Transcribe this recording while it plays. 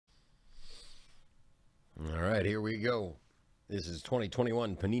All right, here we go. This is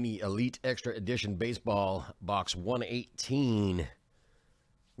 2021 Panini Elite Extra Edition Baseball, box 118.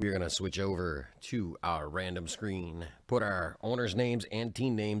 We're going to switch over to our random screen, put our owners' names and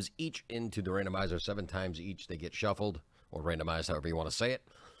team names each into the randomizer 7 times each. They get shuffled or randomized, however you want to say it.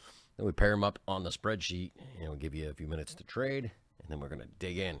 Then we pair them up on the spreadsheet, and we'll give you a few minutes to trade, and then we're going to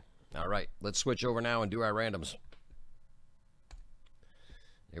dig in. All right, let's switch over now and do our randoms.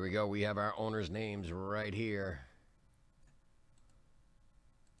 Here we go. We have our owners' names right here.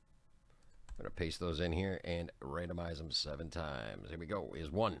 I'm going to paste those in here and randomize them 7 times. Here we go. Here's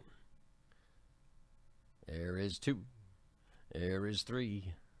 1. There is 2. There is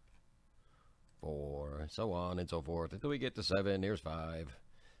 3. 4. So on and so forth until we get to 7. Here's 5,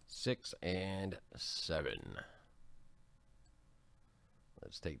 6, and 7.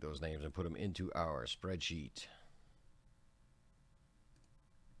 Let's take those names and put them into our spreadsheet.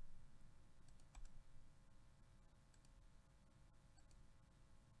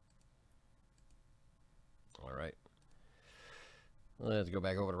 All right. Let's go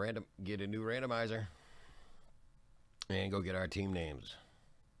back over to random, get a new randomizer, and go get our team names.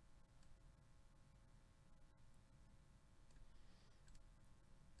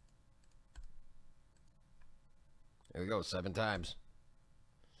 There we go, 7 times.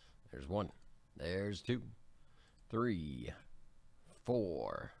 There's 1. There's 2. 3.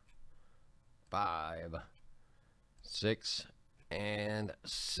 4. 5. 6. And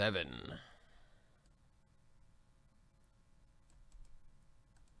 7.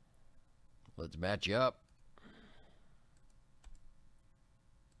 Let's match you up.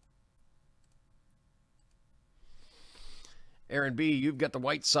 Aaron B., you've got the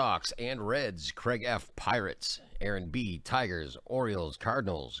White Sox and Reds. Craig F., Pirates. Aaron B., Tigers, Orioles,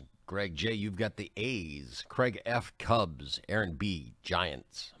 Cardinals. Greg J., you've got the A's. Craig F., Cubs. Aaron B.,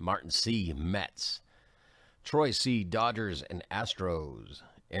 Giants. Martin C., Mets. Troy C., Dodgers and Astros.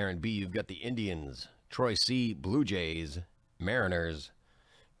 Aaron B., you've got the Indians. Troy C., Blue Jays, Mariners.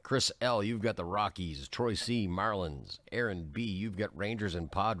 Chris L., you've got the Rockies. Troy C., Marlins. Aaron B., you've got Rangers and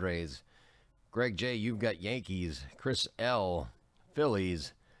Padres. Greg J., you've got Yankees. Chris L.,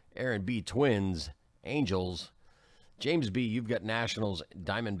 Phillies. Aaron B., Twins, Angels. James B., you've got Nationals,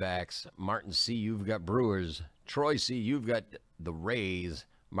 Diamondbacks. Martin C., you've got Brewers. Troy C., you've got the Rays.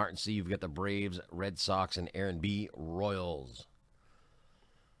 Martin C., you've got the Braves, Red Sox, and Aaron B., Royals.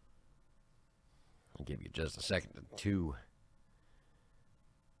 I'll give you just a second to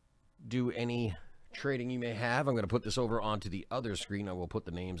do any trading you may have. I'm going to put this over onto the other screen. I will put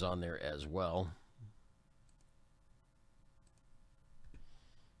the names on there as well.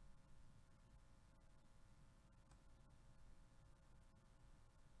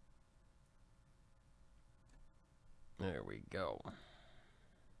 There we go.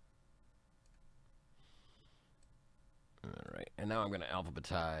 All right, and now I'm going to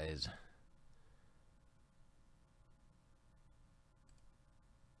alphabetize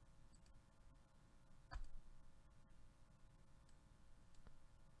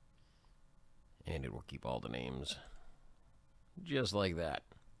and it will keep all the names just like that.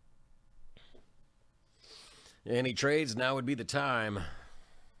 Any trades? Now would be the time.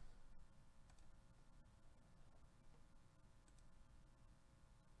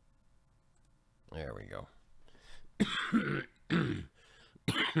 There we go.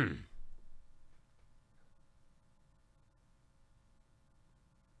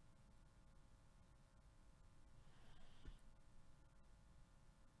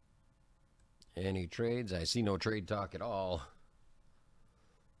 Any trades? I see no trade talk at all.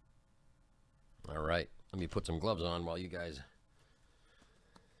 All right. Let me put some gloves on while you guys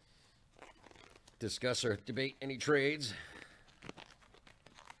discuss or debate any trades.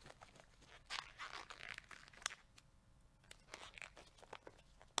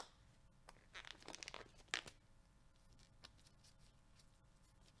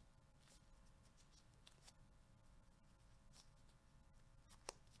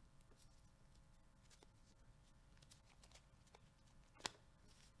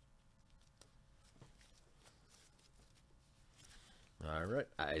 All right,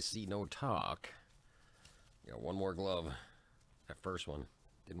 I see no talk. Got one more glove. That first one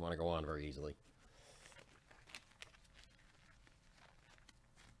didn't want to go on very easily.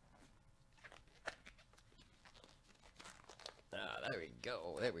 There we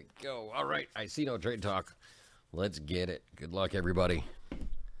go. There we go. All right, I see no trade talk. Let's get it. Good luck, everybody.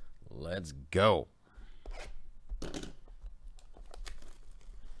 Let's go.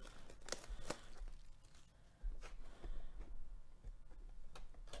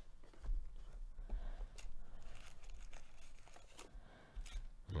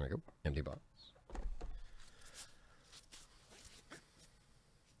 There we go. Empty box.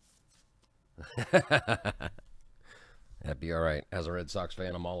 That'd be all right. As a Red Sox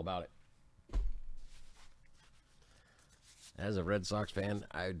fan, I'm all about it. As a Red Sox fan,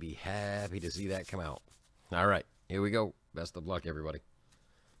 I would be happy to see that come out. All right, here we go. Best of luck, everybody.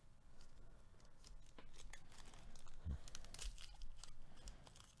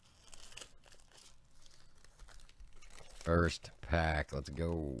 First pack. Let's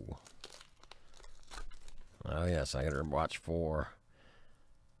go. Oh, yes, I got to watch 4.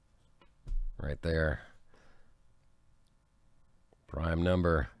 Right there. Prime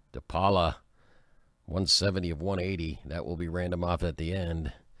number, DePaula. 170 of 180. That will be random off at the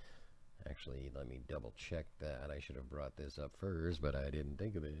end. Actually, let me double check that. I should have brought this up first, but I didn't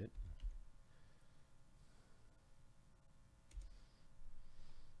think of it.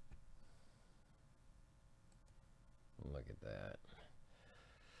 Look at that.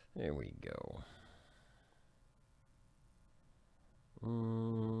 There we go.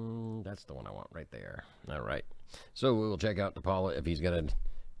 That's the one I want right there. All right. So we'll check out DePaula if he's got a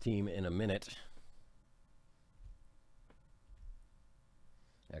team in a minute.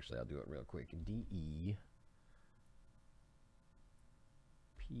 Actually, I'll do it real quick. DEPAU.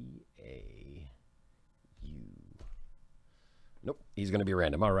 Nope, he's going to be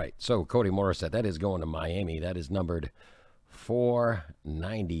random. All right, so Cody Morissette, that is going to Miami. That is numbered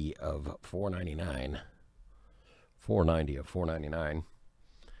 490 of 499. 490 of 499.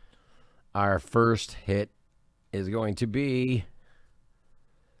 Our first hit is going to be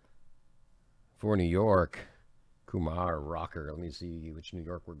for New York. Kumar Rocker. Let me see which New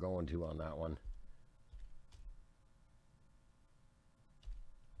York we're going to on that one.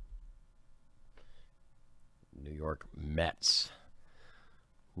 New York Mets.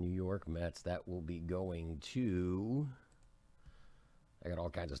 New York Mets. That will be going to... I got all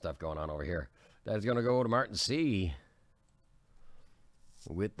kinds of stuff going on over here. That is going to go to Martin C.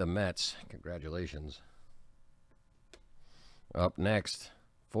 with the Mets. Congratulations. Up next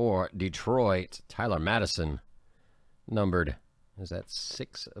for Detroit, Tyler Madison. Numbered, is that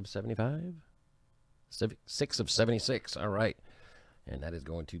 6 of 75? 6 of 76. All right. And that is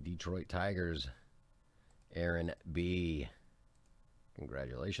going to Detroit Tigers. Aaron B.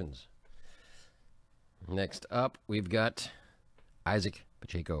 Congratulations. Next up, we've got Isaac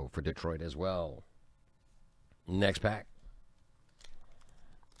Pacheco for Detroit as well. Next pack.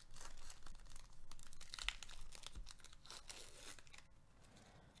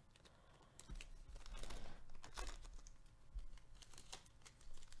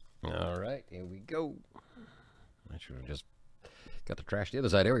 All right, here we go. I should have just got the trash the other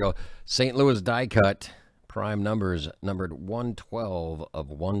side. Here we go. St. Louis die cut. Prime numbers numbered 112 of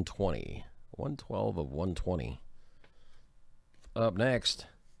 120. 112 of 120. Up next,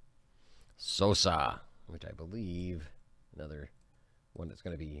 Sosa, which I believe another one that's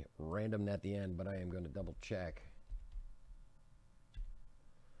going to be random at the end, but I am going to double check.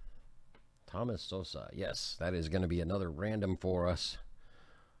 Thomas Sosa. Yes, that is going to be another random for us.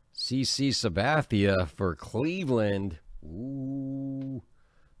 CC Sabathia for Cleveland. Ooh,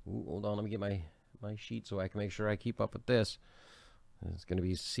 hold on. Let me get my sheet so I can make sure I keep up with this. It's going to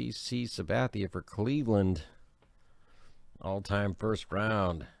be CC Sabathia for Cleveland. All-time first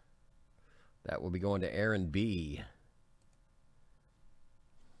round. That will be going to Aaron B.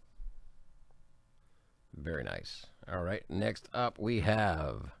 Very nice. All right, next up we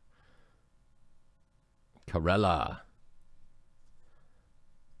have Carella.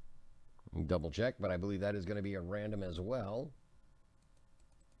 Double check, but I believe that is going to be a random as well.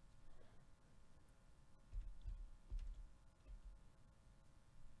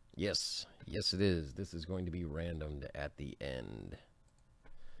 Yes, yes it is. This is going to be randomed at the end.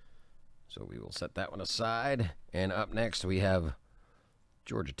 So we will set that one aside. And up next we have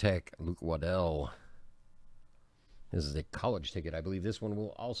Georgia Tech, Luke Waddell. This is a college ticket. I believe this one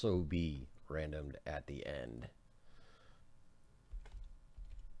will also be randomed at the end.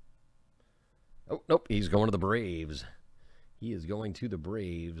 Oh, nope, he's going to the Braves. He is going to the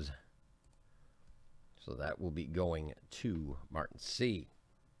Braves. So that will be going to Martin C.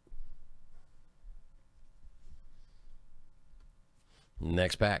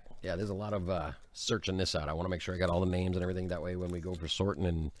 Next pack. Yeah, there's a lot of searching this out. I want to make sure I got all the names and everything. That way when we go for sorting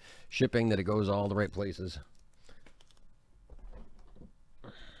and shipping, that it goes all the right places.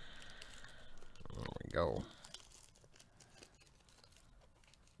 There we go.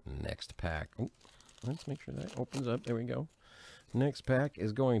 Next pack. Oh, let's make sure that opens up. There we go. Next pack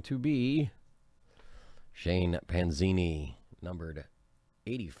is going to be Shane Panzini, numbered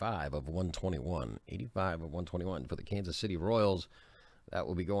 85 of 121. 85 of 121 for the Kansas City Royals. That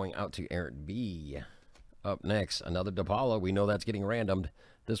will be going out to Aaron B. Up next, another DePaula. We know that's getting randomed.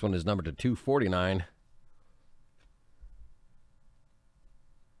 This one is numbered to 249.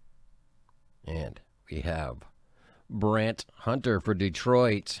 And we have Brant Hunter for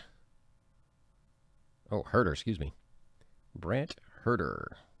Detroit. Oh, Herter, excuse me. Brant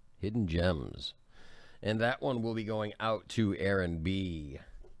Herter, Hidden Gems. And that one will be going out to Aaron B.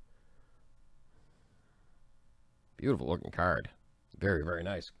 Beautiful looking card. Very, very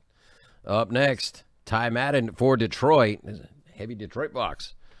nice. Up next, Ty Madden for Detroit. Heavy Detroit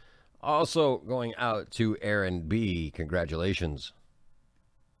box. Also going out to Aaron B. Congratulations.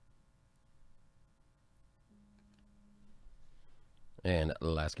 And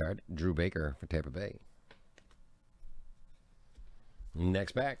last card, Drew Baker for Tampa Bay.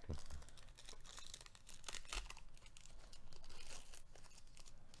 Next pack.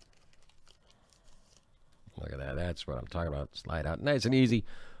 Look at that. That's what I'm talking about. Slide out nice and easy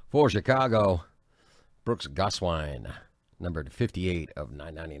for Chicago. Brooks Goswine, numbered 58 of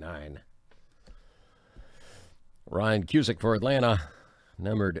 999. Ryan Cusick for Atlanta,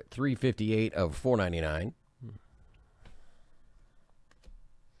 numbered 358 of 499.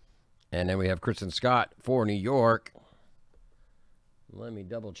 And then we have Kristen Scott for New York. Let me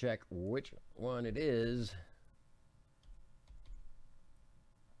double check which one it is.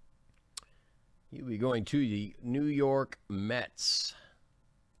 He'll be going to the New York Mets.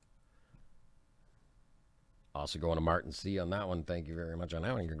 Also going to Martin C. on that one. Thank you very much on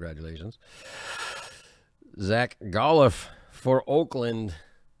that one. Congratulations. Zach Golliff for Oakland.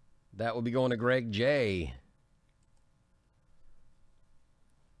 That will be going to Greg J.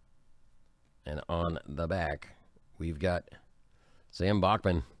 And on the back, we've got Sam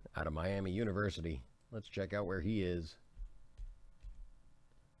Bachman out of Miami University. Let's check out where he is.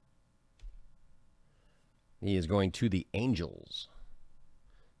 He is going to the Angels.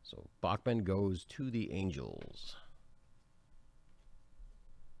 So Bachman goes to the Angels.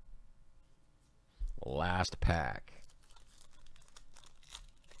 Last pack.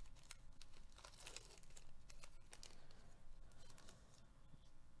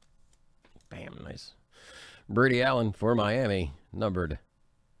 Bam, nice. Brady Allen for Miami, numbered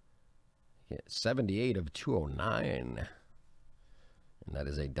 78 of 209. And that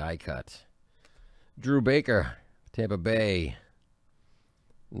is a die cut. Drew Baker, Tampa Bay,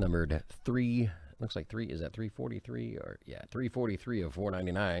 numbered 3. Looks like 3. Is that 343? Or yeah, 343 of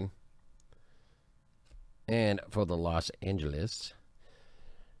 499. And for the Los Angeles,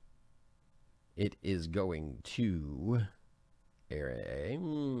 it is going to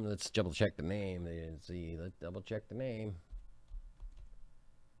let's double check the name. Let's see. Let's double check the name.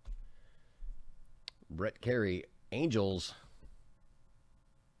 Brett Carey, Angels.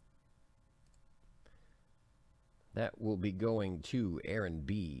 That will be going to Aaron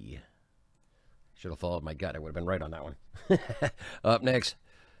B. Should have followed my gut. I would have been right on that one. Up next,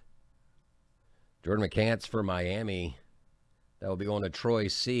 Jordan McCants for Miami. That will be going to Troy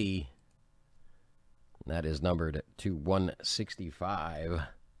C. That is numbered to 165.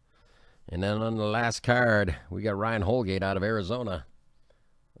 And then on the last card, we got Ryan Holgate out of Arizona.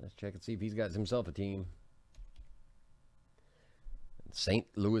 Let's check and see if he's got himself a team. St.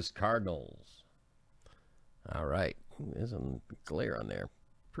 Louis Cardinals. All right. There's some glare on there.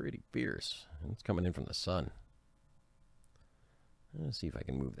 Pretty fierce. It's coming in from the sun. Let's see if I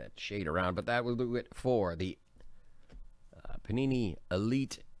can move that shade around. But that will do it for the Panini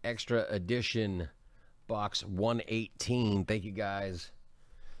Elite Extra Edition Box 118. Thank you, guys.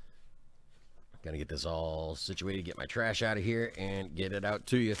 Gotta get this all situated, get my trash out of here, and get it out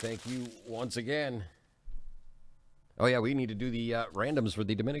to you. Thank you once again. Oh, yeah, we need to do the randoms for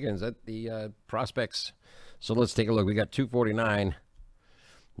the Dominicans at the prospects. So let's take a look. We got 249.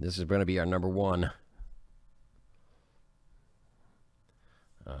 This is going to be our number 1.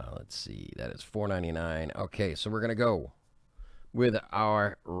 Let's see. That is 499. Okay, so we're going to go with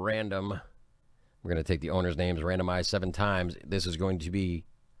our random. We're going to take the owner's names, randomize 7 times. This is going to be,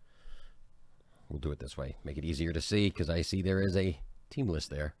 we'll do it this way, make it easier to see, because I see there is a team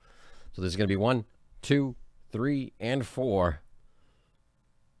list there. So this is going to be 1, 2, 3, and 4.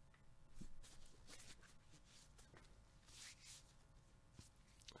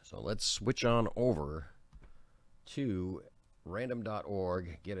 So let's switch on over to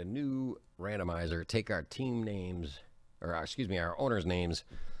random.org, get a new randomizer, take our team names, or excuse me, our owner's names,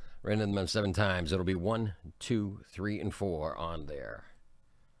 random them 7 times. It'll be 1, 2, 3, and 4 on there.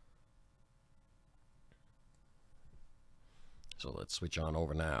 So let's switch on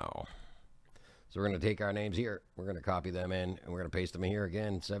over now. So we're going to take our names here. We're going to copy them in, and we're going to paste them here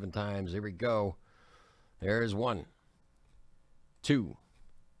again 7 times. Here we go. There's 1, 2,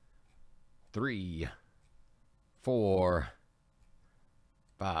 3, 4,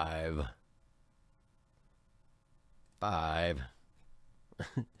 5, 5,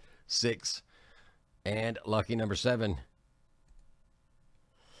 6, and lucky number 7.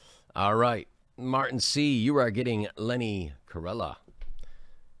 All right. Martin C., you are getting Lenny Corella.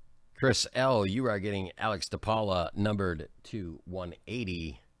 Chris L., you are getting Alex DePaula, numbered to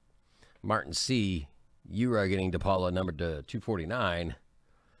 180. Martin C., you are getting DePaula, numbered to 249.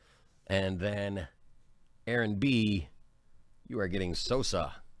 And then Aaron B., you are getting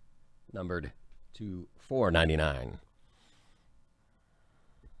Sosa, numbered to 499.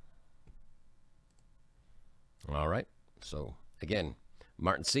 All right. So, again,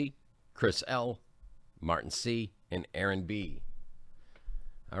 Martin C., Chris L., Martin C., and Aaron B.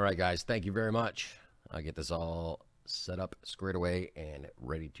 All right, guys. Thank you very much. I'll get this all set up, squared away, and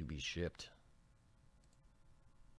ready to be shipped.